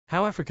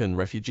How African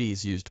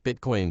refugees used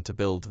Bitcoin to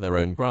build their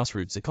own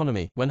grassroots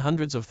economy. When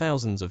hundreds of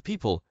thousands of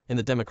people in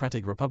the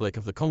Democratic Republic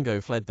of the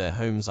Congo fled their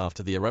homes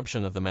after the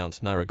eruption of the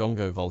Mount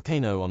Nyiragongo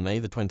volcano on May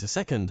the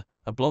 22nd,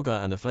 a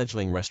blogger and a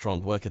fledgling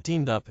restaurant worker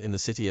teamed up in the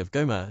city of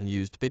Goma and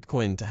used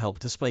Bitcoin to help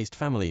displaced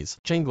families.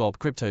 ChainGlobe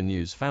Crypto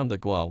News founder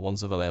Gwa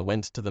Wanzavale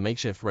went to the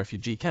makeshift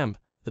refugee camp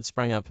that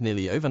sprang up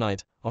nearly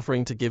overnight,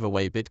 offering to give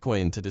away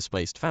Bitcoin to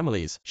displaced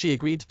families. She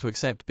agreed to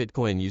accept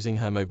Bitcoin using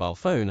her mobile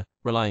phone,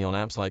 relying on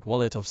apps like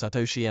Wallet of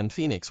Satoshi and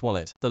Phoenix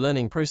Wallet. The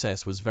learning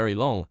process was very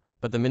long,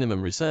 but the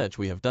minimum research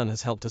we have done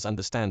has helped us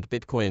understand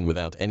Bitcoin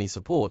without any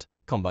support,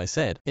 Kombai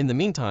said. In the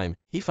meantime,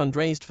 he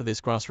fundraised for this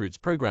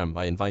grassroots program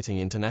by inviting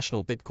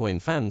international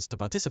Bitcoin fans to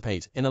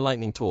participate in a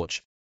lightning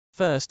torch.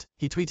 First,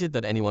 he tweeted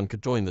that anyone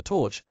could join the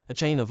torch, a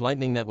chain of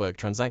Lightning Network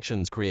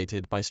transactions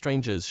created by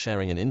strangers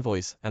sharing an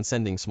invoice and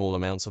sending small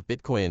amounts of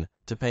Bitcoin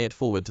to pay it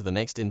forward to the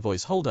next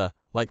invoice holder,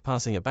 like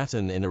passing a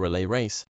baton in a relay race.